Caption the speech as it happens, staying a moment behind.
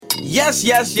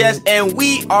Yes, and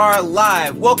we are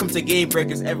live. Welcome to Game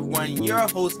Breakers, everyone. Your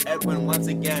host, Edwin, once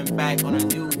again back on a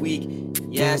new week.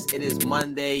 Yes, it is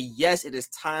Monday. Yes, it is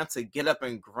time to get up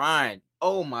and grind.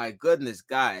 Oh my goodness,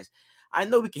 guys. I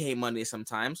know we can hate Monday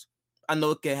sometimes. I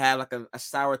know it can have like a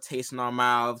sour taste in our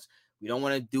mouths. We don't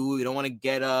want to do it. We don't want to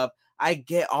get up. I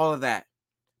get all of that.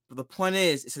 But the point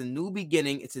is, it's a new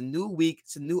beginning. It's a new week.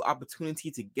 It's a new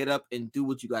opportunity to get up and do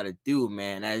what you got to do,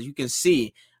 man. As you can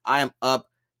see, I am up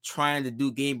trying to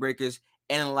do Game Breakers,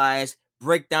 analyze,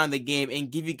 break down the game, and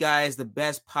give you guys the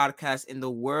best podcast in the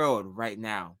world right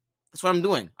now. That's what I'm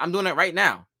doing. I'm doing it right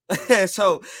now.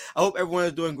 So I hope everyone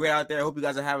is doing great out there. I hope you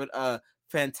guys are having a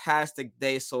fantastic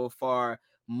day so far.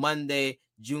 Monday,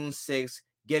 June 6th.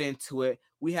 Get into it.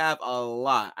 We have a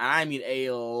lot, and I mean a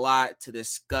lot to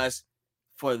discuss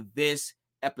for this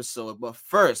episode. But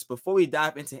first, before we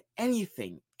dive into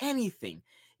anything,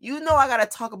 you know I gotta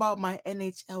talk about my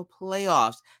NHL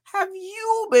playoffs. Have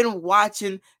you been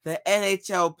watching the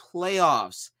NHL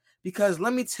playoffs? Because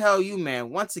let me tell you,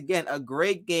 man, once again, a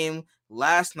great game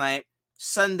last night,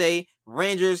 Sunday,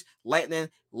 Rangers, Lightning.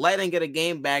 Lightning get a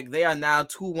game back. They are now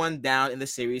 2-1 down in the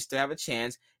series. Still have a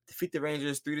chance. Defeat the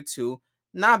Rangers 3-2.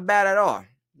 Not bad at all.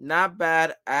 Not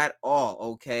bad at all,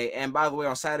 okay? And by the way,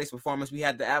 on Saturday's performance, we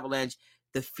had the Avalanche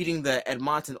defeating the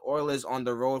Edmonton Oilers on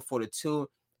the road 4-2.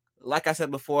 Like I said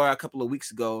before a couple of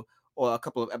weeks ago, or a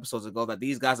couple of episodes ago, that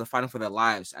these guys are fighting for their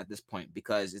lives at this point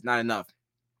because it's not enough.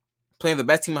 Playing the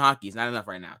best team in hockey is not enough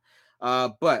right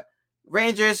now. But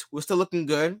Rangers, we're still looking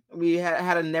good. We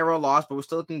had a narrow loss, but we're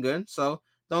still looking good. So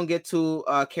don't get too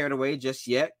carried away just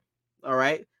yet. All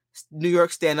right. New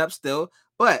York stand up still.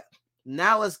 But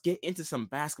now let's get into some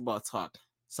basketball talk.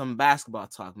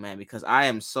 Man, because I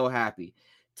am so happy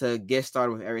to get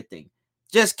started with everything.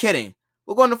 Just kidding.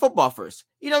 We're going to football first.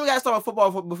 You know, we got to start with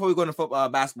football before we go into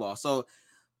basketball. So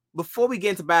before we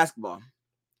get into basketball,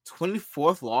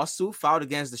 24th lawsuit filed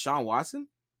against Deshaun Watson?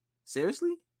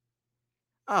 Seriously?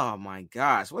 Oh my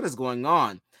gosh, what is going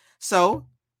on? So,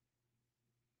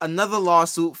 another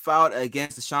lawsuit filed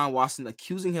against Deshaun Watson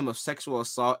accusing him of sexual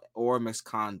assault or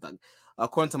misconduct.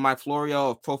 According to Mike Florio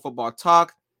of Pro Football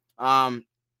Talk,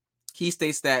 he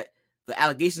states that the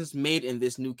allegations made in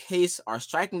this new case are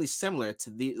strikingly similar to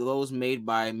those made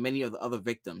by many of the other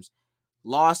victims.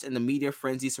 Lost in the media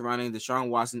frenzy surrounding Deshaun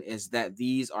Watson is that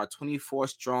these are 24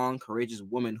 strong, courageous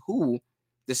women who,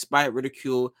 despite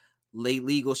ridicule,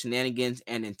 legal shenanigans,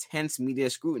 and intense media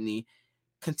scrutiny,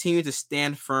 continue to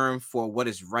stand firm for what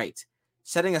is right,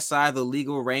 setting aside the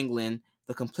legal wrangling,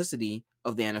 the complicity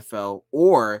of the NFL,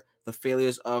 or the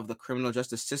failures of the criminal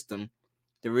justice system.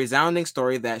 The resounding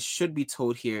story that should be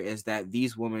told here is that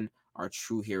these women are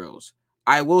true heroes.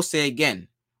 I will say again,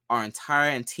 our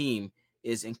entire team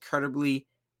is incredibly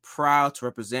proud to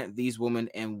represent these women,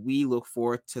 and we look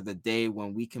forward to the day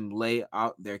when we can lay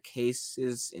out their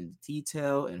cases in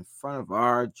detail in front of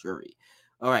our jury.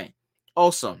 All right.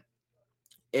 Also,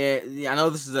 I know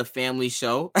this is a family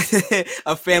show,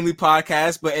 a family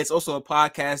podcast, but it's also a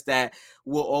podcast that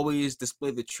will always display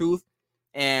the truth.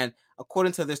 And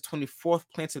according to this 24th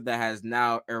plaintiff that has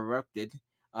now erupted,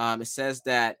 it says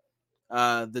that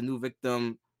the new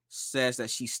victim says that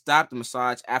she stopped the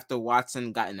massage after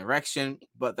Watson got an erection,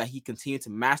 but that he continued to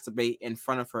masturbate in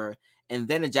front of her and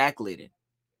then ejaculated,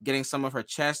 getting some on her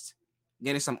chest,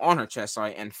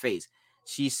 and face.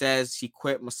 She says she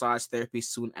quit massage therapy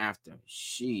soon after.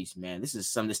 Jeez, man, this is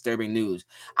some disturbing news.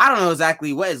 I don't know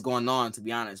exactly what is going on, to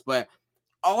be honest, but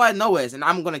all I know is, and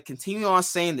I'm going to continue on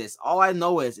saying this, all I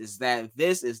know is that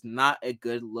this is not a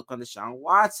good look on Deshaun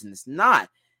Watson. It's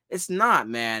not,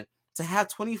 man. To have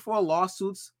 24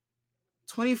 lawsuits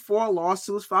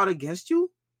filed against you?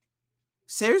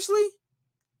 Seriously?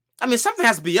 I mean, something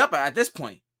has to be up at this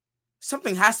point.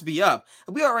 Something has to be up.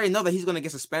 We already know that he's going to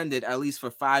get suspended at least for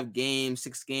 5 games,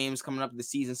 6 games coming up this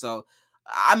season. So,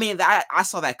 I mean, I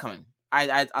saw that coming.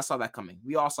 I saw that coming.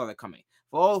 We all saw that coming.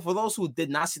 For those who did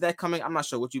not see that coming, I'm not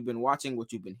sure what you've been watching,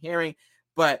 what you've been hearing,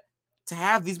 but to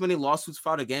have these many lawsuits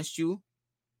filed against you,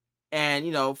 and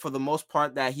you know, for the most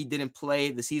part, that he didn't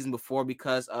play the season before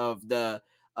because of the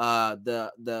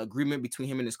agreement between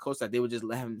him and his coach that they would just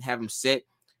have him sit,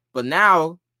 but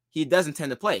now he does intend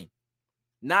to play.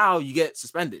 Now you get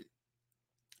suspended.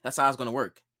 That's how it's going to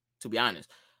work, to be honest.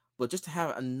 But just to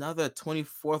have another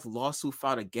 24th lawsuit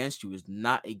filed against you is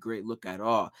not a great look at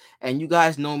all. And you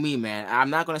guys know me, man. I'm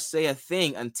not going to say a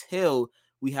thing until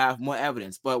we have more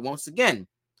evidence. But once again,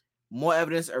 more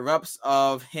evidence erupts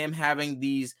of him having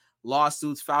these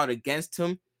lawsuits filed against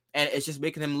him. And it's just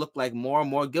making him look like more and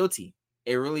more guilty.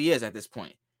 It really is at this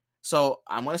point. So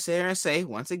I'm going to sit here and say,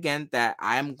 once again, that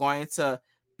I'm going to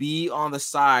be on the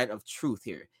side of truth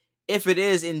here. if it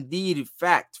is indeed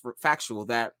factual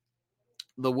that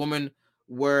the woman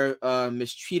were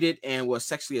mistreated and was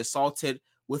sexually assaulted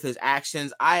with his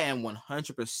actions, I am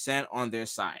 100% on their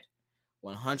side.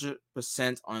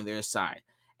 100% on their side.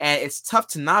 And it's tough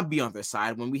to not be on their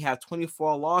side when we have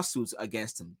 24 lawsuits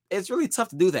against him. It's really tough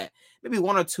to do that. Maybe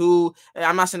one or two.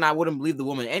 I'm not saying I wouldn't believe the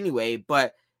woman anyway,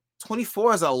 but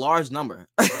 24 is a large number.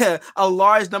 A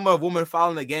large number of women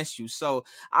filing against you. So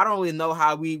I don't really know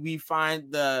how we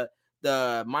find the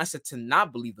mindset to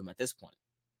not believe them at this point.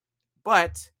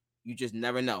 But you just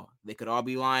never know. They could all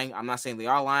be lying. I'm not saying they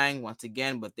are lying once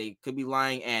again, but they could be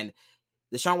lying. And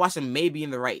Deshaun Watson may be in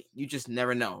the right. You just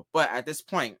never know. But at this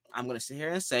point, I'm going to sit here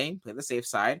and play the safe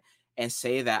side and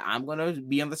say that I'm going to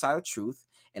be on the side of truth,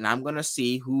 and I'm going to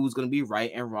see who's going to be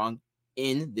right and wrong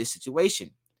in this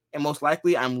situation. And most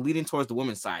likely, I'm leaning towards the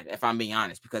women's side, if I'm being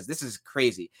honest, because this is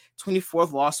crazy.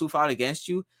 24th lawsuit filed against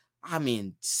you. I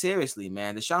mean, seriously,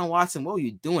 man. Deshaun Watson, what are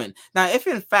you doing? Now, if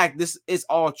in fact this is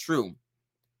all true,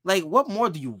 like, what more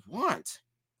do you want?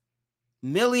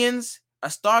 Millions, a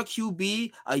star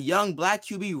QB, a young black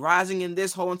QB rising in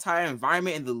this whole entire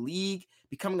environment in the league,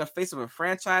 becoming a face of a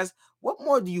franchise. What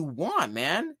more do you want,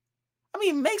 man? I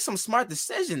mean, make some smart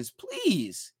decisions,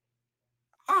 please.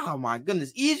 Oh my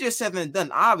goodness. Easier said than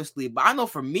done, obviously. But I know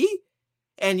for me,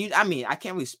 and I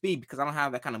can't really speak because I don't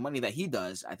have that kind of money that he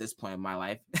does at this point in my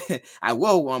life. I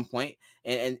will at one point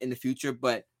in the future,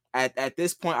 but at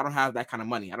this point, I don't have that kind of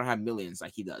money. I don't have millions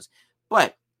like he does.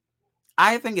 But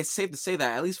I think it's safe to say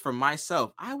that, at least for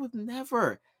myself, I would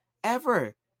never,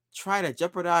 ever try to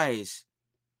jeopardize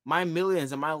my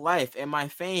millions and my life and my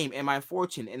fame and my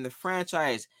fortune in the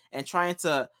franchise and trying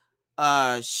to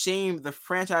shame the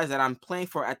franchise that I'm playing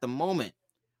for at the moment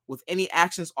with any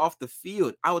actions off the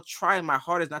field. I would try my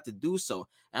hardest not to do so.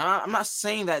 And I'm not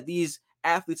saying that these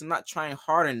athletes are not trying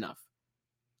hard enough.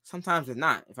 Sometimes they're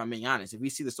not, if I'm being honest. If we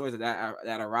see the stories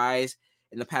that arise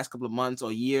in the past couple of months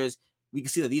or years, we can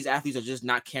see that these athletes are just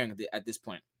not caring at this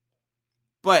point.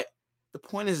 But the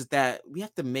point is that we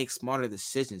have to make smarter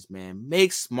decisions, man.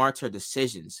 Make smarter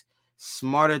decisions.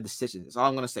 Smarter decisions. That's all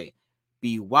I'm going to say.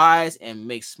 Be wise and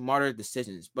make smarter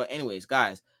decisions. But anyways,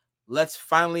 guys, let's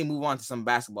finally move on to some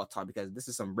basketball talk because this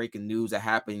is some breaking news that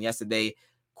happened yesterday.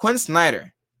 Quinn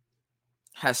Snyder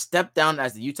has stepped down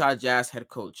as the Utah Jazz head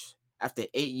coach after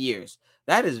 8 years.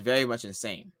 That is very much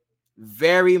insane.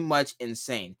 Very much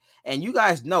insane. And you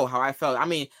guys know how I felt. I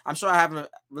mean, I'm sure I haven't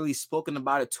really spoken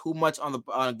about it too much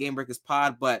on Game Breakers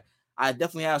pod, but I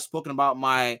definitely have spoken about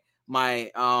my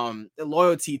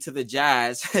loyalty to the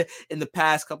Jazz in the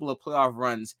past couple of playoff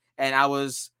runs, and I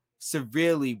was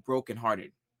severely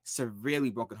brokenhearted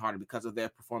because of their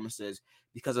performances,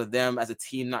 because of them as a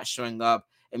team not showing up,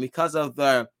 and because of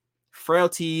the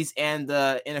frailties and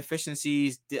the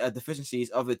inefficiencies,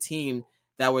 deficiencies of the team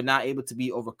that were not able to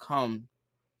be overcome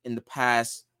in the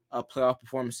past playoff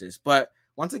performances. But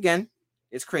once again,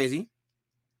 it's crazy.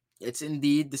 It's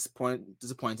indeed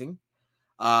disappointing.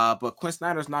 But Quinn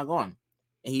Snyder's not gone.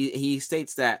 And he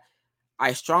states that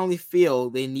I strongly feel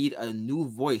they need a new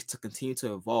voice to continue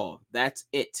to evolve. That's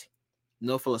it.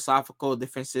 No philosophical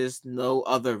differences, no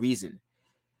other reason.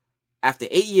 After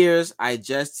 8 years, I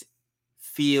just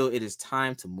feel it is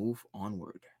time to move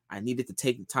onward. I needed to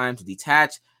take the time to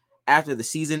detach after the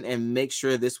season and make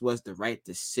sure this was the right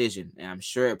decision. And I'm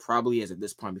sure it probably is at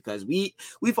this point because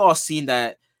we've all seen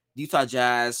that the Utah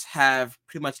Jazz have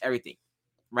pretty much everything,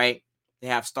 right? They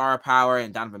have star power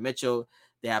and Donovan Mitchell.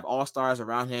 They have all-stars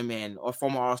around him or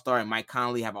former all-star and Mike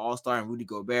Conley have all-star and Rudy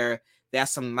Gobert. They have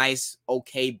some nice,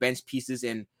 okay bench pieces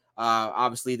and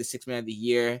obviously the sixth man of the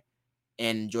year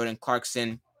and Jordan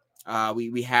Clarkson.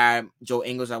 We had Joe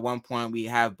Ingles at one point. We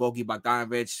have Bogi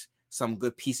Bogdanovic, some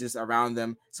good pieces around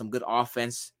them, some good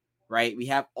offense, right? We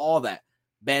have all that.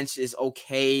 Bench is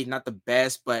okay, not the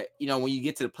best, but when you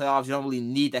get to the playoffs, you don't really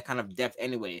need that kind of depth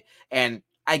anyway. And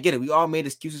I get it. We all made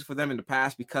excuses for them in the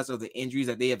past because of the injuries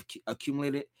that they have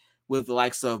accumulated with the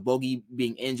likes of Bogi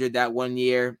being injured that one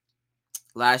year.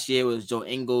 Last year was Joe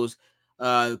Ingles.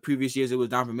 The previous years it was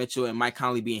Donovan Mitchell and Mike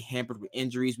Conley being hampered with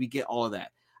injuries. We get all of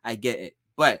that. I get it.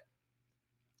 But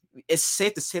it's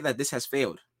safe to say that this has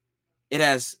failed. It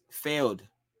has failed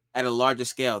at a larger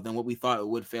scale than what we thought it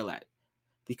would fail at.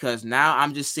 Because now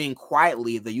I'm just seeing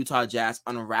quietly the Utah Jazz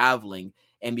unraveling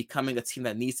and becoming a team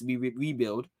that needs to be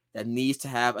rebuilt, that needs to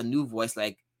have a new voice,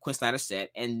 like Quinn Snyder said,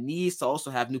 and needs to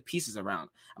also have new pieces around.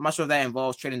 I'm not sure if that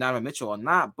involves trading Donovan Mitchell or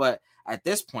not, but at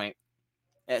this point,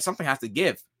 something has to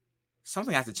give.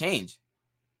 Something has to change.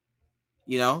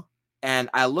 And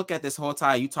I look at this whole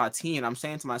entire Utah team, and I'm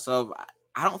saying to myself,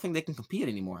 I don't think they can compete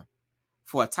anymore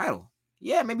for a title.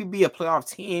 Yeah, maybe be a playoff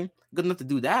team, good enough to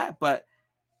do that, but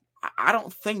I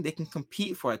don't think they can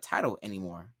compete for a title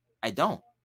anymore. I don't.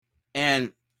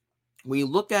 And when you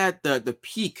look at the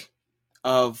peak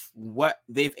of what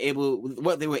they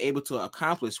were able to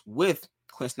accomplish with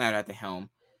Quinn Snyder at the helm,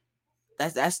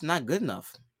 that's not good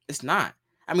enough. It's not.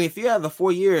 I mean, 3 out of the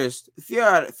 4 years, 3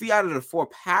 out of the 4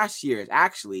 past years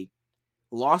actually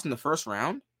lost in the first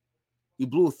round. You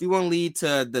blew a 3-1 lead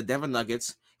to the Denver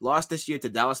Nuggets, lost this year to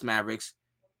Dallas Mavericks,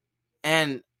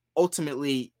 and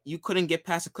ultimately you couldn't get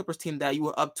past the Clippers team that you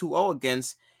were up 2-0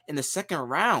 against in the second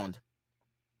round.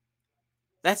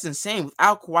 That's insane.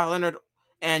 Without Kawhi Leonard,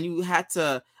 and you had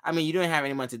to, I mean, you didn't have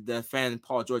anyone to defend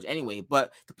Paul George anyway,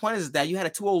 but the point is that you had a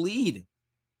 2-0 lead.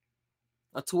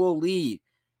 A 2-0 lead.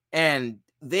 And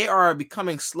they are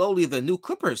becoming slowly the new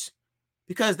Clippers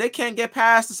because they can't get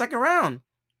past the second round.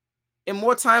 And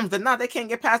more times than not, they can't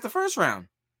get past the first round.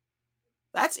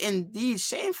 That's indeed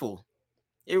shameful.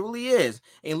 It really is.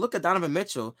 And you look at Donovan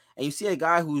Mitchell, and you see a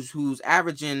guy who's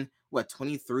averaging,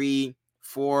 23,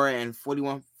 4, and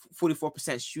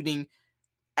 44% shooting.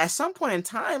 At some point in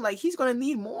time, like, he's going to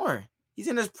need more. He's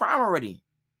in his prime already.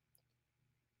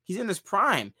 He's in his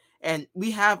prime. And we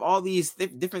have all these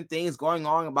different things going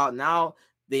on about now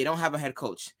they don't have a head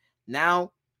coach.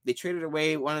 Now they traded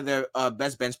away one of their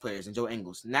best bench players in Joe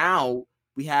Ingles. Now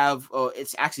we have,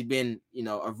 it's actually been,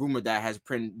 a rumor that has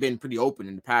been pretty open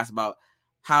in the past about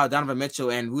how Donovan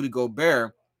Mitchell and Rudy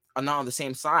Gobert are not on the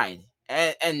same side.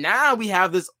 And now we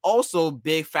have this also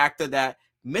big factor that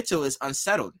Mitchell is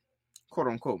unsettled, quote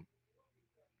unquote.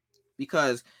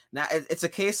 Because now it's a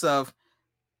case of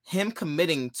him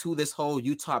committing to this whole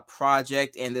Utah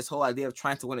project and this whole idea of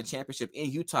trying to win a championship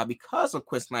in Utah because of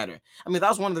Quinn Snyder. I mean, that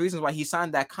was one of the reasons why he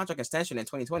signed that contract extension in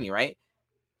 2020, right?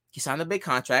 He signed a big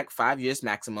contract, 5 years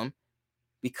maximum,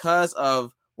 because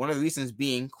of one of the reasons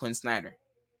being Quinn Snyder,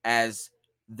 as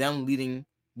them being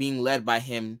led by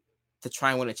him to try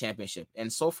and win a championship.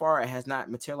 And so far, it has not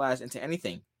materialized into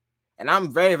anything. And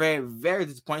I'm very, very, very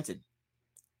disappointed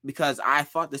because I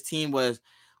thought this team was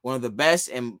one of the best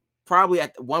and probably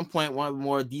at one point one of the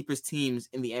more deepest teams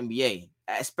in the NBA,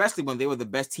 especially when they were the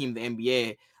best team in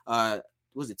the NBA.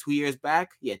 Was it 2 years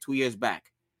back? Yeah, 2 years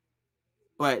back.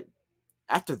 But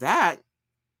after that,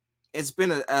 it's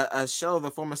been a shell of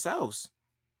the former selves,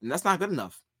 and that's not good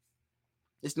enough.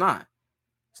 It's not.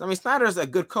 So I mean, Snyder's a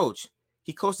good coach.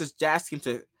 He coached this Jazz team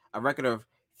to a record of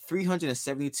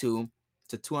 372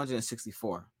 to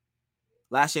 264.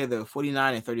 Last year they were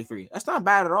 49 and 33. That's not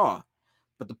bad at all.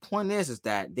 But the point is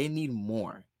that they need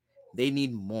more. They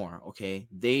need more, okay?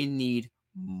 They need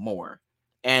more.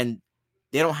 And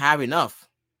they don't have enough.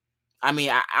 I mean,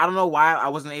 I don't know why I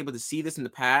wasn't able to see this in the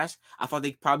past. I thought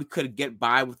they probably could get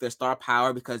by with their star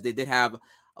power because they did have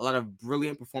a lot of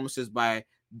brilliant performances by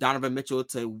Donovan Mitchell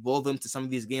to will them to some of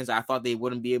these games. I thought they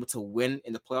wouldn't be able to win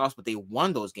in the playoffs, but they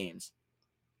won those games.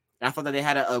 And I thought that they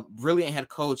had a brilliant head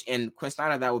coach in Quinn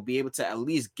Snyder that would be able to at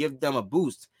least give them a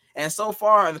boost. And so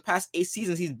far in the past 8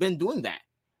 seasons, he's been doing that.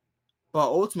 But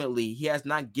ultimately, he has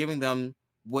not given them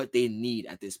what they need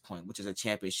at this point, which is a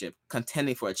championship,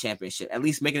 contending for a championship, at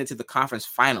least making it to the conference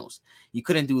finals. You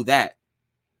couldn't do that.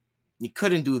 You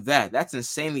couldn't do that. That's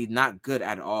insanely not good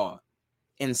at all.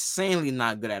 Insanely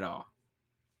not good at all.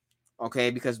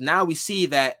 Okay, because now we see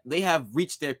that they have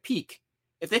reached their peak.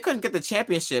 If they couldn't get the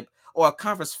championship or a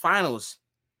conference finals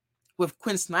with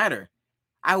Quinn Snyder,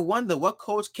 I wonder what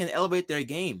coach can elevate their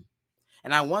game.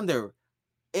 And I wonder,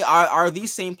 are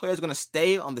these same players going to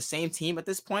stay on the same team at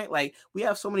this point? Like, we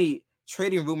have so many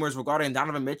trading rumors regarding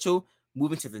Donovan Mitchell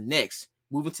moving to the Knicks,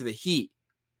 moving to the Heat,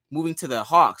 moving to the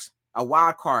Hawks, a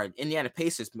wild card, Indiana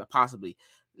Pacers possibly.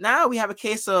 Now we have a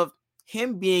case of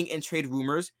him being in trade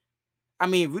rumors. I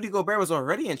mean, Rudy Gobert was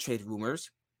already in trade rumors.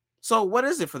 So what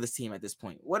is it for this team at this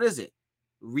point? What is it?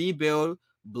 Rebuild,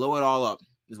 blow it all up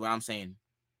is what I'm saying.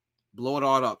 Blow it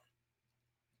all up.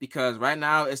 Because right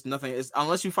now it's nothing. It's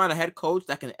unless you find a head coach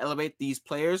that can elevate these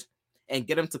players and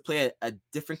get them to play a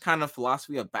different kind of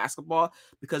philosophy of basketball.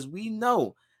 Because we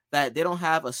know that they don't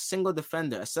have a single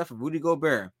defender except for Rudy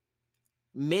Gobert,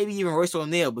 maybe even Royce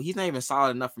O'Neal, but he's not even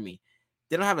solid enough for me.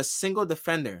 They don't have a single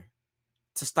defender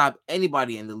to stop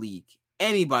anybody in the league.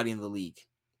 Anybody in the league.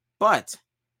 But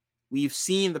we've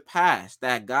seen in the past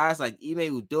that guys like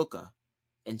Ime Udoka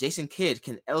and Jason Kidd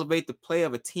can elevate the play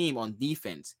of a team on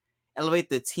defense, elevate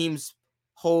the team's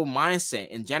whole mindset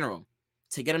in general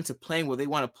to get them to playing where they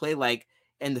want to play like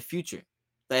in the future.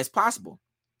 That is possible.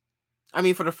 I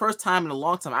mean, for the first time in a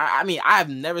long time, I mean, I've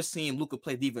never seen Luka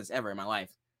play defense ever in my life.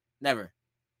 Never.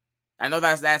 I know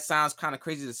that sounds kind of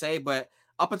crazy to say, but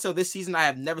up until this season, I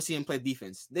have never seen him play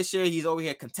defense. This year, he's over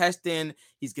here contesting.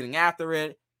 He's getting after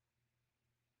it.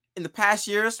 In the past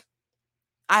years,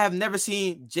 I have never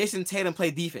seen Jason Tatum play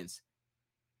defense.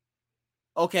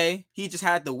 Okay, he just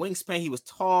had the wingspan. He was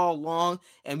tall, long,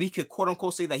 and we could quote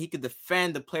unquote say that he could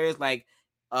defend the players like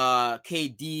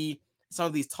KD, some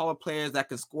of these taller players that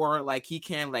can score like he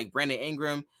can, like Brandon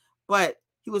Ingram. But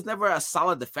he was never a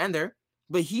solid defender.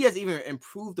 But he has even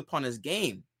improved upon his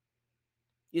game.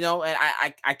 And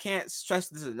I can't stress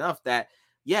this enough that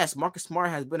yes, Marcus Smart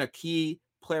has been a key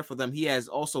player for them. He has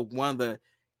also won the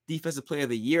Defensive Player of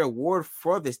the Year award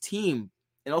for this team,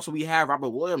 and also we have Robert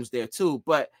Williams there too.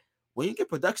 But when you get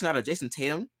production out of Jason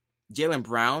Tatum, Jaylen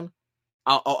Brown,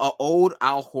 old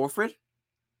Al Horford,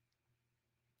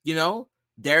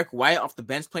 Derek White off the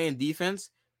bench playing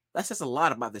defense, that says a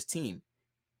lot about this team.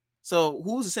 So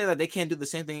who's to say that they can't do the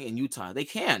same thing in Utah? They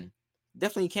can,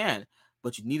 definitely can,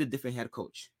 but you need a different head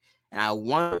coach. And I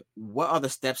wonder what are the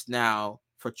steps now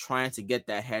for trying to get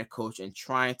that head coach and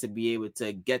trying to be able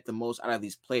to get the most out of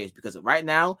these players, because right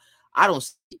now I don't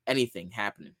see anything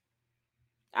happening.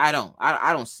 I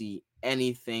don't see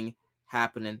anything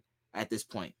happening at this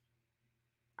point.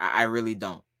 I really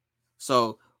don't.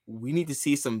 So we need to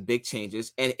see some big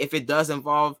changes. And if it does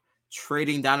involve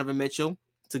trading Donovan Mitchell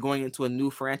to going into a new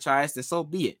franchise, then so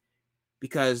be it.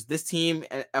 Because this team,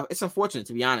 it's unfortunate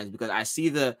to be honest, because I see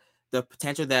the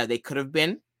potential that they could have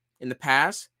been in the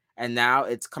past, and now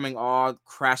it's coming all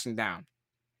crashing down.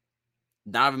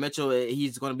 Donovan Mitchell,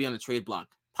 he's going to be on the trade block,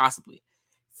 possibly.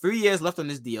 3 years left on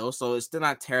this deal, so it's still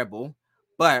not terrible.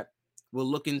 But we're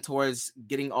looking towards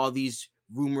getting all these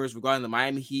rumors regarding the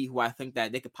Miami Heat, who I think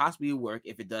that they could possibly work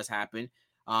if it does happen.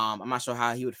 I'm not sure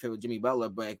how he would fit with Jimmy Butler,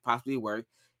 but it could possibly work.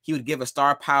 He would give a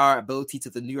star power ability to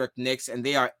the New York Knicks, and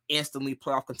they are instantly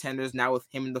playoff contenders now with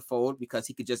him in the fold because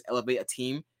he could just elevate a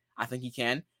team. I think he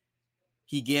can.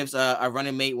 He gives a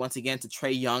running mate once again to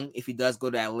Trae Young. If he does go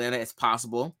to Atlanta, it's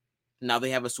possible. Now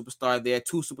they have a superstar there,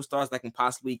 two superstars that can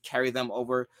possibly carry them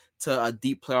over to a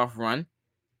deep playoff run.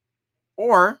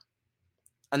 Or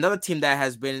another team that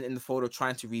has been in the fold of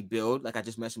trying to rebuild, like I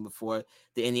just mentioned before,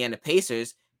 the Indiana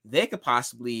Pacers, they could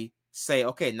possibly say,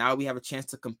 okay, now we have a chance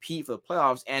to compete for the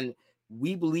playoffs, and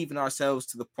we believe in ourselves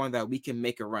to the point that we can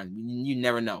make a run. You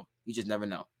never know. You just never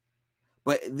know.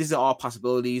 But these are all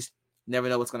possibilities. Never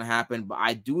know what's going to happen. But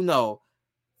I do know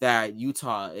that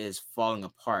Utah is falling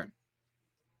apart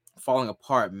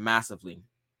massively.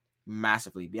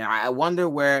 Yeah, I wonder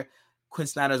where Quinn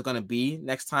Snyder is going to be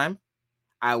next time.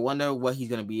 I wonder what he's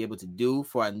going to be able to do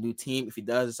for a new team if he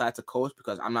does decide to coach,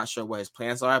 because I'm not sure what his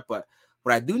plans are. But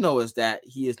what I do know is that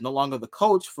he is no longer the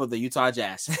coach for the Utah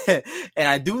Jazz. And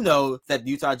I do know that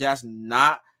the Utah Jazz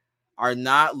are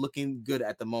not looking good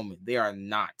at the moment. They are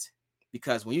not.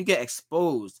 Because when you get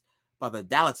exposed by the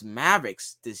Dallas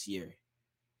Mavericks this year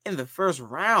in the first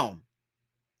round,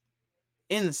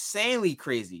 insanely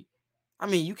crazy. I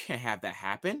mean, you can't have that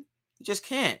happen. You just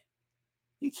can't.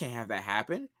 You can't have that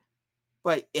happen.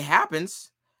 But it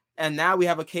happens. And now we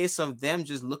have a case of them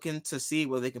just looking to see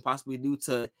what they can possibly do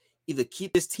to either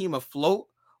keep this team afloat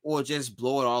or just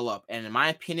blow it all up. And in my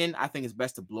opinion, I think it's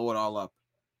best to blow it all up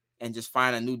and just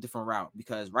find a new different route,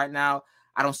 because right now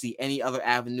I don't see any other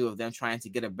avenue of them trying to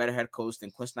get a better head coach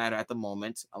than Quinn Snyder at the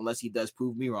moment, unless he does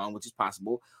prove me wrong, which is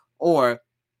possible. Or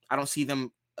I don't see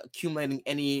them accumulating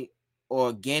any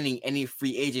or gaining any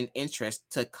free agent interest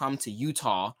to come to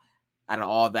Utah out of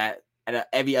all that.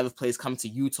 Every other place come to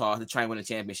Utah to try and win a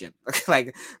championship.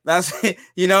 Like that's it's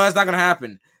not gonna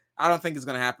happen. I don't think it's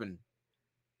gonna happen.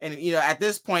 And at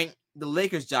this point, the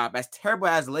Lakers' job, as terrible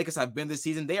as the Lakers have been this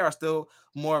season, they are still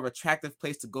more of an attractive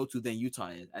place to go to than Utah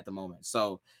is at the moment.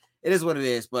 So it is what it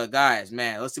is. But guys,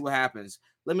 man, let's see what happens.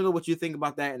 Let me know what you think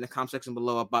about that in the comment section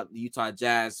below about the Utah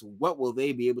Jazz. What will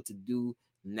they be able to do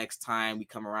next time we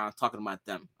come around talking about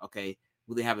them? Okay,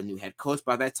 will they have a new head coach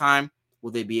by that time?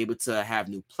 Will they be able to have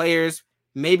new players?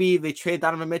 Maybe they trade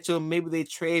Donovan Mitchell. Maybe they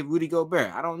trade Rudy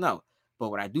Gobert. I don't know. But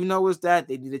what I do know is that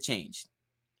they need a change.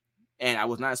 And I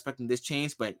was not expecting this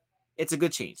change, but it's a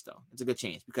good change, though. It's a good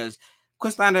change because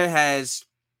Quinn Snyder has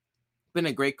been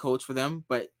a great coach for them,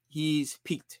 but he's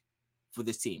peaked for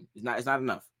this team. It's not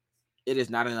enough. It is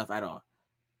not enough at all.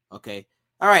 Okay.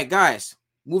 All right, guys,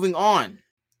 moving on.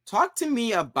 Talk to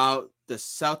me about the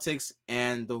Celtics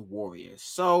and the Warriors.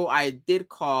 So I did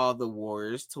call the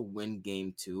Warriors to win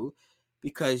game 2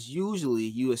 because usually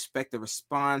you expect a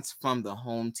response from the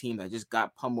home team that just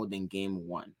got pummeled in game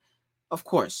 1. Of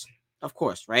course,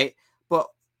 right? But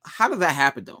how did that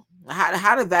happen, though?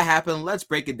 How did that happen? Let's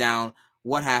break it down.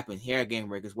 What happened here at Game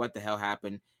Breakers? What the hell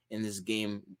happened in this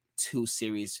game 2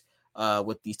 series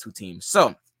with these two teams?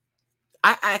 So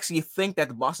I actually think that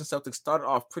the Boston Celtics started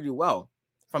off pretty well,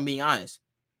 if I'm being honest.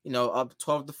 Up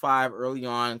 12-5 early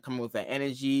on, coming with that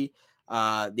energy.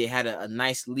 They had a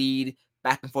nice lead,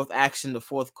 back and forth action in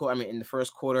the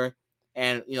first quarter.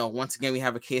 And, once again, we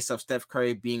have a case of Steph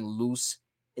Curry being loose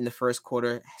in the first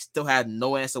quarter. Still had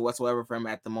no answer whatsoever for him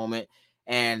at the moment.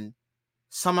 And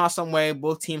somehow, some way,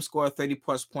 both teams scored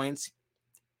 30-plus points.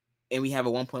 And we have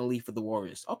a 1-point lead for the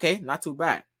Warriors. Okay, not too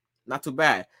bad. Not too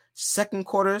bad. Second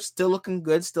quarter, still looking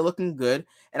good.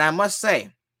 And I must say,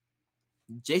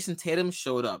 Jason Tatum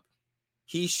showed up.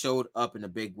 He showed up in a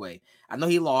big way. I know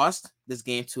he lost this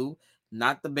game too.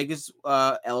 Not the biggest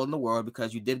L in the world,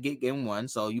 because you did get game one.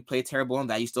 So you played terrible on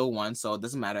that. You still won. So it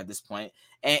doesn't matter at this point.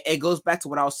 And it goes back to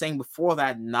what I was saying before,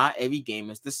 that not every game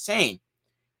is the same.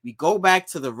 We go back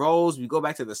to the roles. We go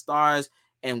back to the stars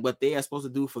and what they are supposed to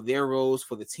do for their roles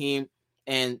for the team.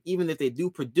 And even if they do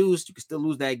produce, you can still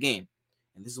lose that game.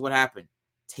 And this is what happened.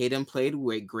 Tatum played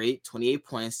great, 28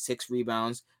 points, 6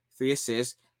 rebounds, 3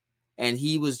 assists. And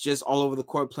he was just all over the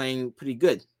court playing pretty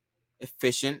good.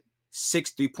 Efficient,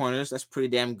 6 3-pointers. That's pretty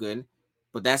damn good.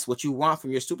 But that's what you want from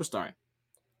your superstar.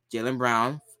 Jaylen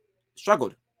Brown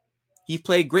struggled. He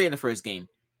played great in the first game.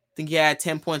 I think he had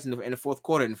 10 points in the fourth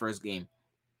quarter in the first game.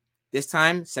 This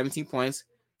time, 17 points,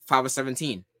 5 of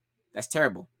 17. That's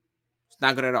terrible. It's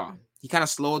not good at all. He kind of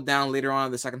slowed down later on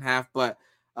in the second half, but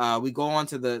we go on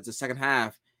to the second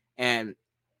half, and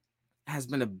has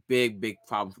been a big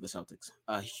problem for the Celtics.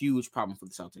 A huge problem for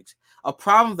the Celtics. A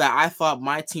problem that I thought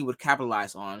my team would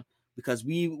capitalize on, because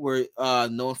we were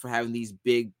known for having these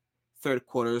big third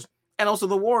quarters, and also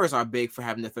the Warriors are big for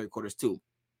having the third quarters too.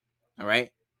 All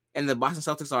right? And the Boston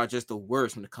Celtics are just the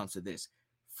worst when it comes to this.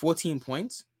 14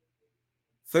 points,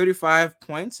 35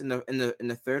 points in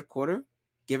the third quarter,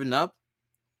 given up.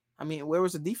 I mean, where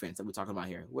was the defense that we're talking about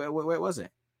here? Where was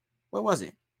it? Where was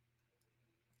it?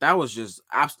 That was just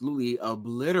absolutely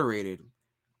obliterated.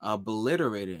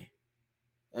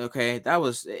 Okay,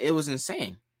 it was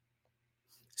insane.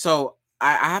 So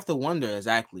I have to wonder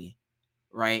exactly,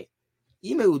 right?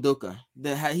 Ime Udoka,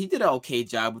 he did an okay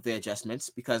job with the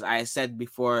adjustments, because I said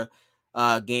before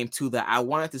game 2 that I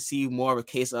wanted to see more of a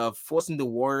case of forcing the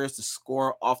Warriors to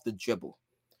score off the dribble,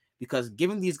 because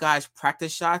giving these guys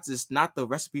practice shots is not the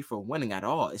recipe for winning at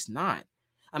all. It's not.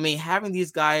 I mean, having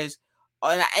these guys,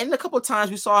 and a couple of times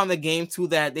we saw in the game too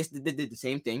that they did the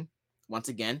same thing. Once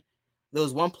again, there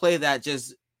was one play that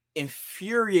just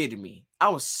infuriated me. I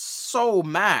was so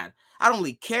mad. I don't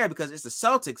really care because it's the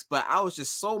Celtics, but I was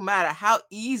just so mad at how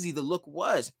easy the look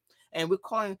was. And we're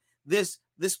calling this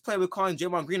play, we're calling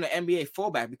Draymond Green an NBA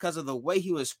fullback because of the way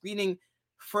he was screening.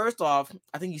 First off,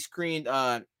 I think he screened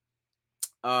some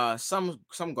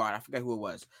guard, I forget who it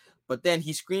was, but then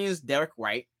he screens Derek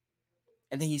White,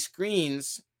 and then he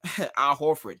screens Al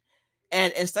Horford,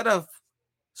 and instead of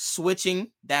switching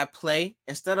that play,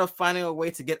 instead of finding a way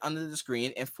to get under the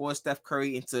screen and force Steph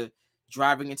Curry into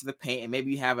driving into the paint, and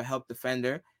maybe you have a help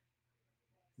defender,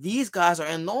 these guys are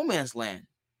in no man's land.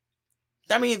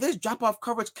 I mean, this drop-off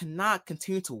coverage cannot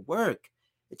continue to work.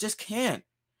 It just can't.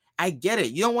 I get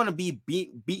it. You don't want to be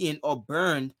beaten or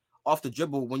burned off the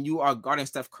dribble when you are guarding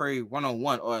Steph Curry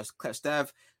one-on-one, or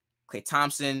Steph, Klay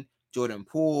Thompson, Jordan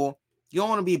Poole. You don't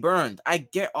want to be burned. I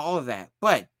get all of that.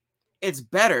 But it's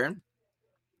better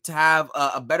to have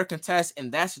a better contest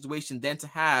in that situation than to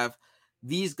have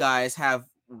these guys have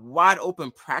wide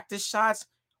open practice shots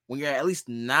when you're at least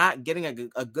not getting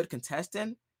a good contest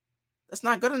in. That's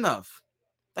not good enough.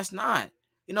 That's not.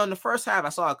 In the first half, I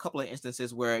saw a couple of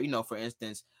instances where, for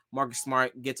instance, Marcus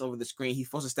Smart gets over the screen. He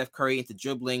forces Steph Curry into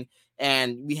dribbling,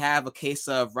 and we have a case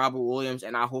of Robert Williams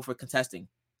and Al Horford contesting.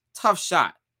 Tough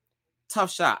shot. Al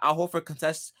Horford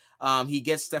contests. He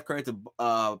gets Steph Curry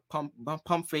to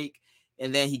pump fake,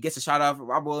 and then he gets a shot off.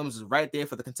 Robert Williams is right there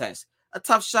for the contest. A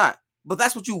tough shot. But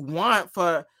that's what you want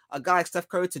for a guy like Steph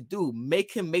Curry to do.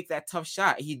 Make him make that tough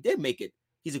shot. He did make it.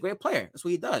 He's a great player. That's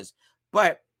what he does.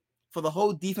 But for the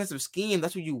whole defensive scheme,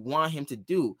 that's what you want him to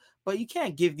do. But you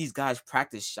can't give these guys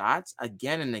practice shots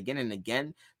again and again and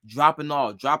again, dropping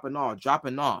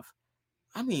off.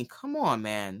 I mean, come on,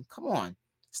 man. Come on.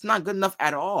 It's not good enough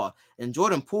at all. And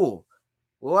Jordan Poole.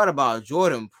 What about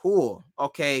Jordan Poole?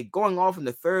 Okay, going off in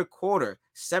the third quarter,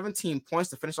 17 points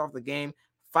to finish off the game,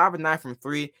 5 of 9 from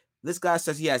 3. This guy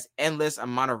says he has endless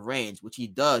amount of range, which he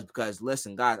does, because,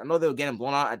 listen, guys, I know they were getting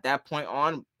blown out at that point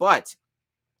on, but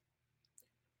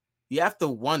you have to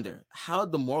wonder how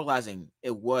demoralizing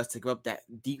it was to give up that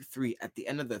deep 3 at the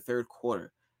end of the third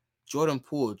quarter. Jordan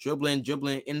Poole dribbling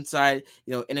inside,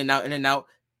 in and out,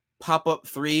 pop up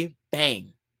 3,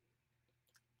 bang.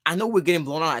 I know we're getting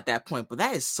blown out at that point, but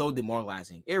that is so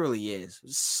demoralizing. It really is.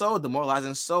 So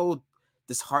demoralizing, so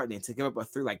disheartening to give up a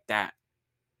 3 like that.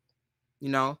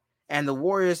 And the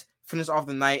Warriors finished off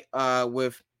the night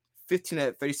with 15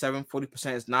 at 37,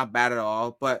 40% is not bad at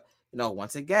all. But,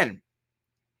 once again,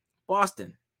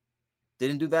 Boston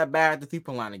didn't do that bad at the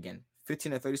three-point line again.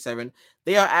 15 at 37.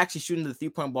 They are actually shooting the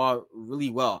three-point ball really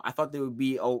well. I thought they would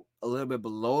be a little bit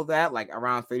below that, like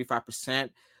around 35%.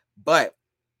 But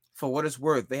for what it's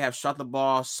worth, they have shot the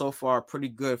ball so far pretty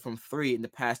good from three in the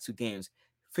past 2 games.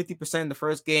 50% in the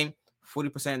first game,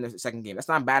 40% in the second game. That's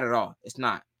not bad at all. It's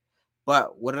not.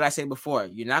 But what did I say before?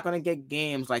 You're not going to get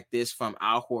games like this from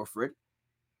Al Horford,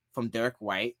 from Derek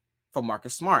White, from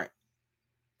Marcus Smart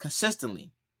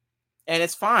consistently. And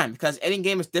it's fine because any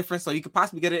game is different, so you could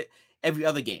possibly get it every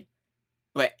other game.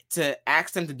 But to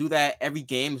ask them to do that every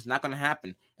game is not going to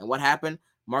happen. And what happened?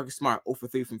 Marcus Smart, 0 for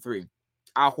 3 from 3.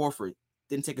 Al Horford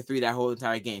didn't take a 3 that whole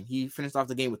entire game. He finished off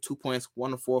the game with 2 points,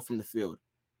 1 of 4 from the field.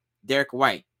 Derek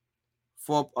White,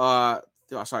 12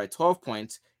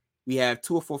 points. We have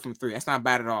 2 of 4 from 3. That's not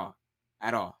bad at all.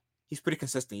 At all. He's pretty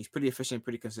consistent. He's pretty efficient,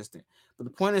 pretty consistent. But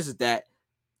the point is that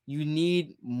you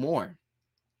need more.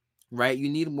 Right? You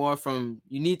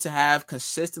need to have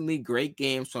consistently great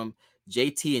games from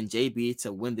JT and JB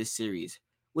to win this series,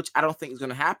 which I don't think is going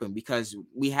to happen because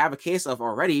we have a case of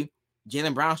already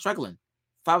Jaylen Brown struggling.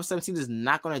 5 of 17 is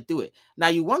not going to do it. Now,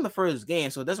 you won the first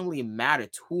game, so it doesn't really matter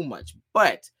too much,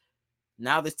 but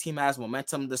now this team has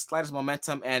momentum, the slightest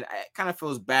momentum, and it kind of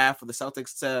feels bad for the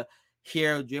Celtics to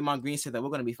hear Draymond Green say that we're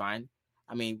going to be fine.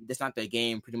 I mean, that's not their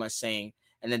game, pretty much saying,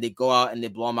 and then they go out and they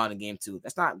blow them out in game 2.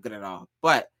 That's not good at all,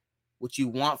 but what you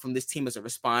want from this team is a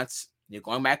response. You're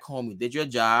going back home. You did your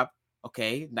job.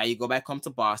 Okay. Now you go back home to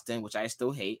Boston, which I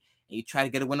still hate, and you try to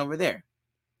get a win over there.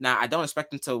 Now, I don't expect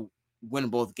them to win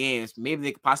both games. Maybe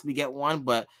they could possibly get one,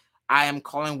 but I am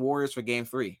calling Warriors for game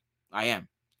 3. I am.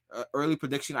 Early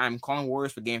prediction, I'm calling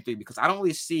Warriors for game 3 because I don't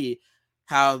really see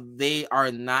how they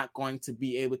are not going to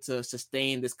be able to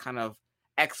sustain this kind of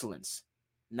excellence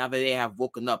now that they have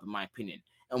woken up, in my opinion.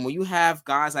 And when you have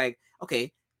guys like,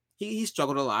 okay, he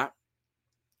struggled a lot.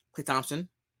 Klay Thompson,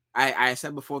 I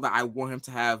said before that I want him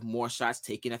to have more shots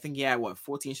taken. I think he had,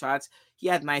 14 shots? He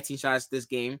had 19 shots this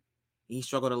game. He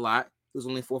struggled a lot. He was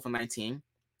only 4 for 19.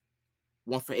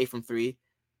 1 for 8 from 3.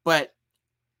 But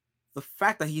the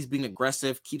fact that he's being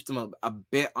aggressive keeps him a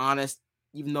bit honest,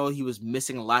 even though he was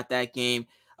missing a lot that game.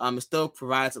 It still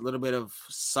provides a little bit of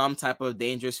some type of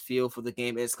dangerous feel for the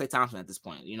game. It's Klay Thompson at this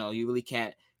point. You really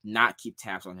can't not keep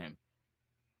tabs on him.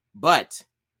 But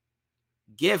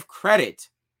give credit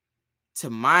to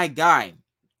my guy,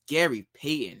 Gary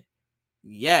Payton.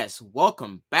 Yes,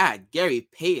 welcome back, Gary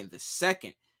Payton the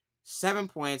second. 7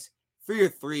 points, 3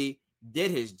 of 3,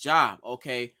 did his job,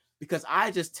 okay? Because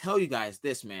I just tell you guys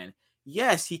this, man.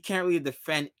 Yes, he can't really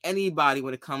defend anybody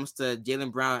when it comes to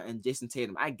Jaylen Brown and Jason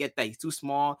Tatum. I get that. He's too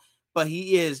small, but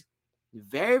he is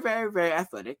very, very, very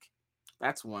athletic.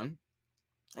 That's one.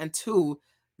 And 2,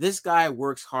 this guy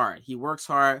works hard. He works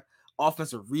hard,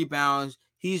 offensive rebounds.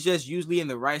 He's just usually in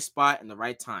the right spot in the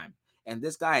right time. And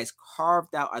this guy has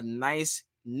carved out a nice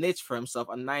niche for himself,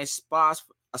 a nice spot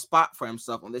for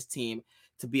himself on this team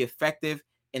to be effective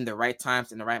in the right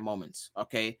times, in the right moments,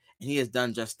 okay? And he has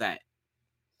done just that.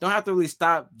 Don't have to really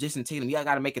stop Jason Tatum. You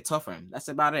got to make it tough for him. That's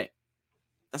about it.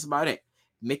 That's about it.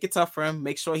 Make it tough for him.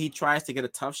 Make sure he tries to get a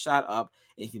tough shot up.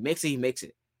 And if he makes it, he makes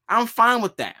it. I'm fine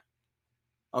with that.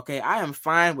 Okay, I am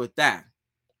fine with that.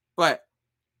 But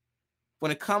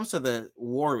when it comes to the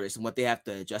Warriors and what they have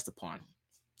to adjust upon,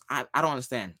 I don't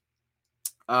understand.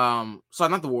 Sorry,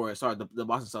 not the Warriors. Sorry, the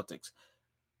Boston Celtics.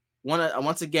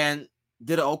 Once again,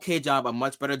 did an okay job, a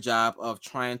much better job of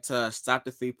trying to stop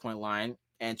the 3-point line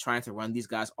and trying to run these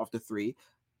guys off the 3.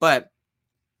 But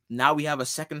now we have a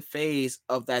second phase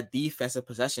of that defensive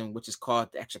possession, which is called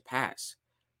the extra pass.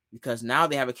 Because now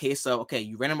they have a case of, okay,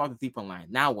 you ran them off the 3-point line.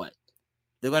 Now what?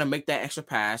 They're going to make that extra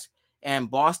pass.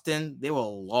 And Boston, they were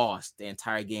lost the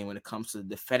entire game when it comes to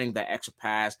defending that extra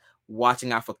pass,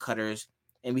 watching out for cutters.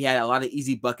 And we had a lot of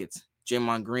easy buckets.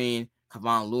 Draymond Green,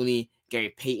 Kevon Looney,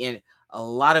 Gary Payton, a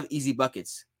lot of easy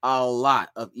buckets. A lot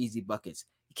of easy buckets.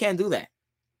 You can't do that.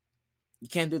 You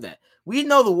can't do that. We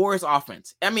know the Warriors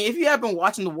offense. I mean, if you have been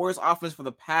watching the Warriors offense for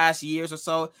the past years or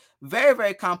so, very,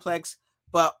 very complex.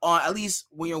 But at least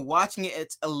when you're watching it,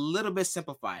 it's a little bit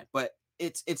simplified. But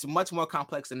it's much more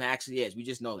complex than it actually is. We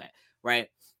just know that, right?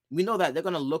 We know that they're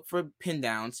going to look for pin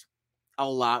downs a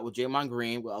lot with Draymond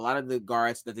Green, with a lot of the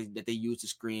guards that they use to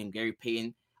screen, Gary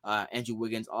Payton, Andrew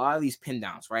Wiggins, a lot of these pin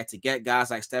downs, right? To get guys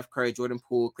like Steph Curry, Jordan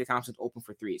Poole, Klay Thompson open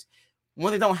for threes.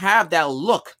 When they don't have that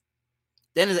look,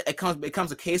 then it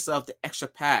becomes a case of the extra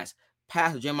pass to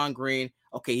Draymond Green.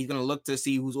 Okay, he's going to look to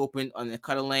see who's open on the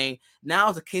cutter lane. Now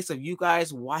it's a case of you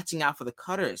guys watching out for the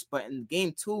cutters. But in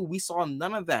game 2, we saw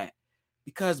none of that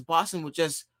because Boston was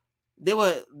just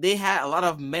they had a lot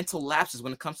of mental lapses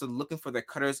when it comes to looking for their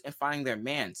cutters and finding their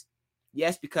mans.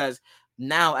 Yes, because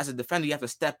now as a defender you have to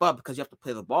step up because you have to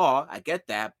play the ball. I get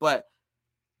that, but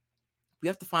we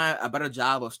have to find a better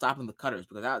job of stopping the cutters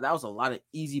because that was a lot of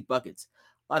easy buckets.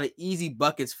 A lot of easy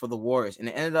buckets for the Warriors. And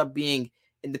it ended up being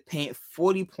in the paint,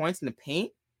 40 points in the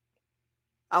paint.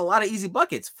 A lot of easy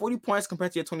buckets, 40 points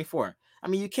compared to your 24. I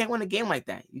mean, you can't win a game like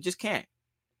that. You just can't.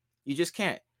 You just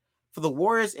can't. For the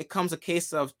Warriors, it comes a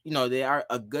case of, they are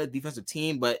a good defensive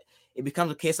team, but it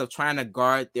becomes a case of trying to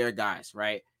guard their guys,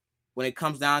 right? When it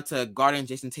comes down to guarding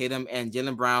Jason Tatum and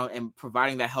Jaylen Brown and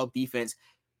providing that help defense,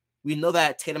 we know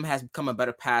that Tatum has become a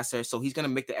better passer, so he's going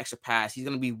to make the extra pass. He's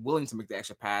going to be willing to make the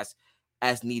extra pass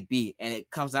as need be. And it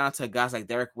comes down to guys like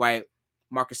Derek White,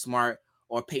 Marcus Smart,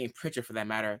 or Peyton Pritchard for that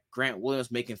matter, Grant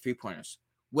Williams making three-pointers,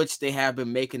 which they have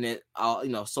been making it,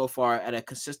 so far at a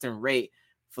consistent rate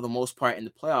for the most part in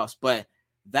the playoffs. But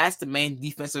that's the main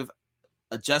defensive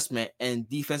adjustment and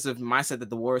defensive mindset that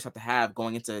the Warriors have to have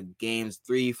going into games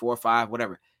 3, 4, 5,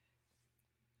 whatever.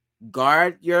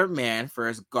 Guard your man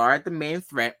first, guard the main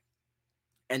threat,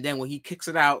 and then when he kicks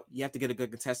it out, you have to get a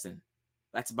good contestant.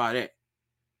 That's about it.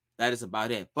 That is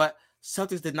about it. But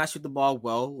Celtics did not shoot the ball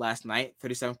well last night,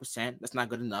 37%. That's not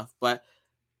good enough, but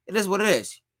it is what it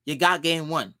is. You got game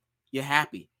 1. You're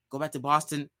happy. Go back to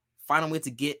Boston, find a way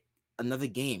to get another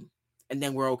game, and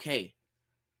then we're okay.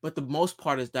 But the most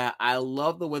part is that I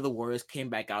love the way the Warriors came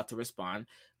back out to respond,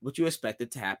 which you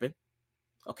expected to happen,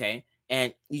 okay?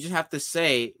 And you just have to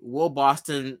say, will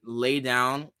Boston lay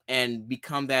down and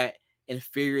become that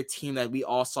inferior team that we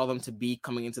all saw them to be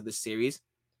coming into the series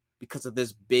because of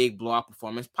this big blowout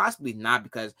performance? Possibly not,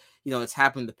 because it's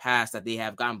happened in the past that they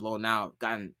have gotten blown out,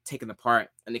 gotten taken apart,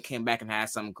 and they came back and had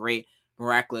some great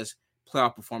miraculous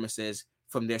playoff performances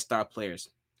from their star players.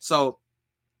 So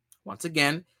once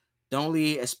again, don't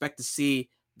really expect to see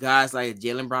guys like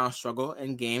Jaylen Brown struggle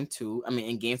in game 2. I mean,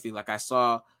 in game 3, like I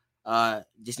saw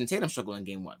Jason Tatum struggle in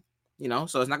game 1.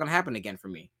 So it's not going to happen again for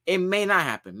me. It may not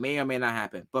happen, may or may not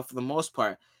happen. But for the most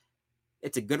part,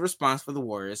 it's a good response for the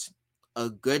Warriors, a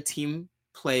good team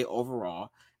play overall,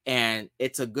 and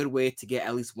it's a good way to get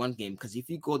at least one game. Because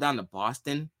if you go down to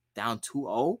Boston, down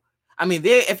 2-0, I mean,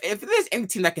 if there's any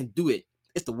team that can do it,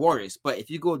 it's the Warriors. But if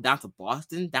you go down to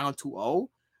Boston, down 2-0,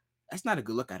 that's not a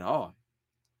good look at all.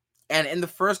 And in the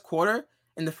first quarter,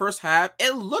 in the first half,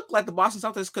 it looked like the Boston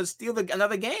Celtics could steal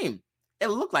another game. It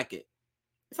looked like it.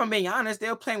 If I'm being honest, they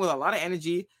were playing with a lot of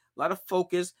energy, a lot of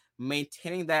focus,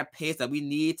 maintaining that pace that we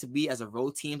need to be as a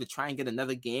road team to try and get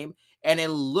another game. And it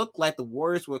looked like the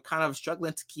Warriors were kind of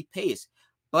struggling to keep pace.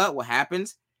 But what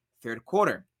happens? Third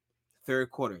quarter.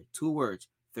 2 words,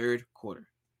 third quarter.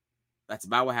 That's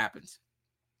about what happens.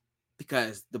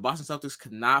 Because the Boston Celtics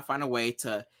could not find a way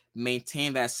to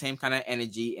maintain that same kind of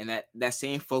energy and that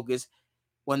same focus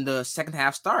when the second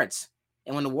half starts.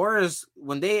 And when the Warriors,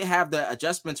 when they have the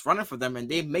adjustments running for them and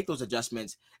they make those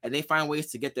adjustments and they find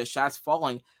ways to get their shots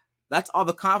falling, that's all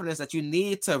the confidence that you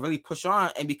need to really push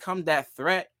on and become that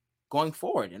threat going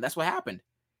forward. And that's what happened.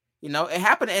 It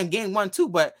happened in game 1 too,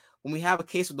 but when we have a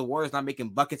case of the Warriors not making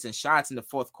buckets and shots in the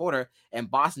fourth quarter and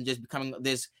Boston just becoming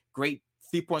this great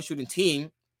 3-point shooting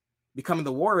team, becoming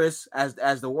the Warriors as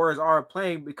the Warriors are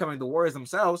playing, becoming the Warriors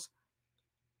themselves,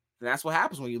 then that's what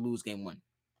happens when you lose game 1.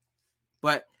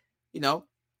 But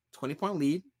 20-point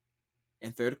lead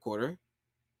in third quarter,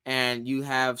 and you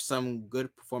have some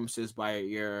good performances by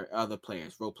your other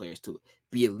players, role players too.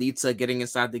 Bielitsa getting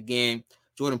inside the game.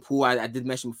 Jordan Poole, I did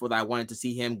mention before that I wanted to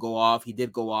see him go off. He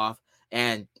did go off,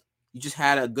 and you just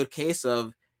had a good case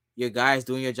of your guys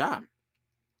doing your job.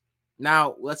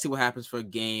 Now, let's see what happens for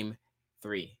game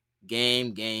 3.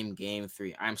 Game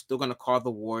 3. I'm still going to call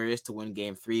the Warriors to win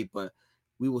game 3, but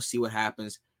we will see what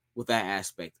happens with that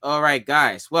aspect. All right,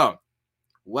 guys. Well.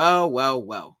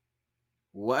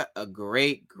 What a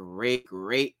great,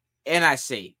 and I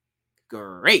say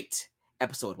great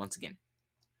episode once again.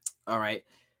 All right.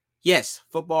 Yes,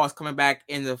 football is coming back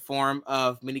in the form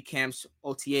of mini camps,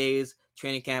 OTAs,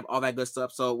 training camp, all that good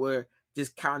stuff. So we're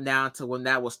just counting down to when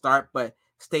that will start, but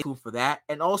stay tuned for that.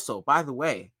 And also, by the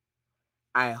way,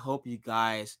 I hope you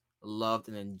guys loved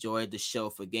and enjoyed the show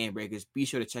for Game Breakers. Be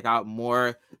sure to check out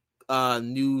more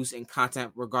news and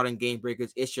content regarding Game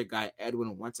Breakers. It's your guy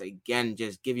Edwin once again,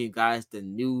 just giving you guys the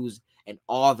news and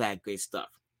all that great stuff.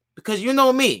 Because you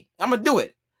know me, I'm gonna do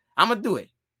it. I'm gonna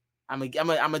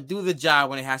do the job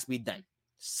when it has to be done.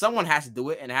 Someone has to do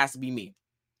it, and it has to be me.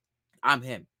 I'm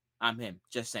him.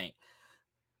 Just saying.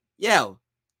 Yo,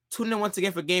 tune in once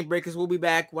again for Game Breakers. We'll be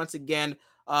back once again.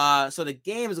 So the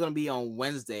game is gonna be on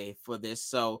Wednesday for this.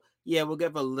 So yeah, we'll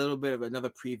give a little bit of another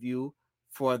preview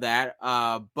for that.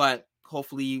 But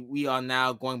hopefully we are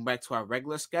now going back to our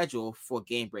regular schedule for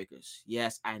Game Breakers.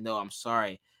 Yes, I know. I'm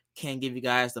sorry. Can't give you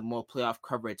guys the more playoff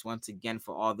coverage once again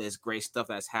for all this great stuff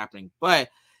that's happening. But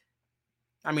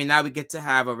I mean, now we get to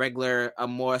have a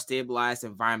more stabilized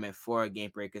environment for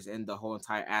Game Breakers and the whole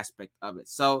entire aspect of it.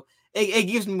 So it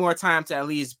gives me more time to at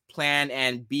least plan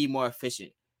and be more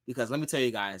efficient. Because let me tell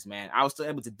you guys, man, I was still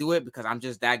able to do it because I'm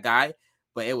just that guy.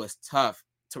 But it was tough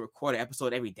to record an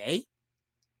episode every day.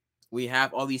 We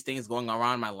have all these things going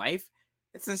around in my life.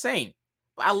 It's insane.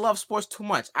 But I love sports too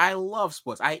much. I love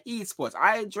sports. I eat sports.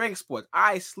 I drink sports.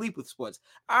 I sleep with sports.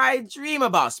 I dream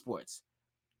about sports.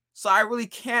 So I really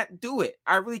can't do it.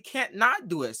 I really can't not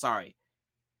do it. Sorry.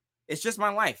 It's just my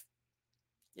life.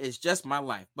 It's just my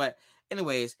life. But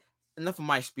anyways, enough of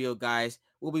my spiel, guys.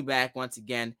 We'll be back once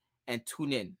again and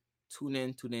tune in. Tune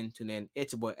in.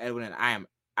 It's your boy Edwin and I am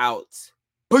out.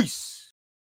 Peace.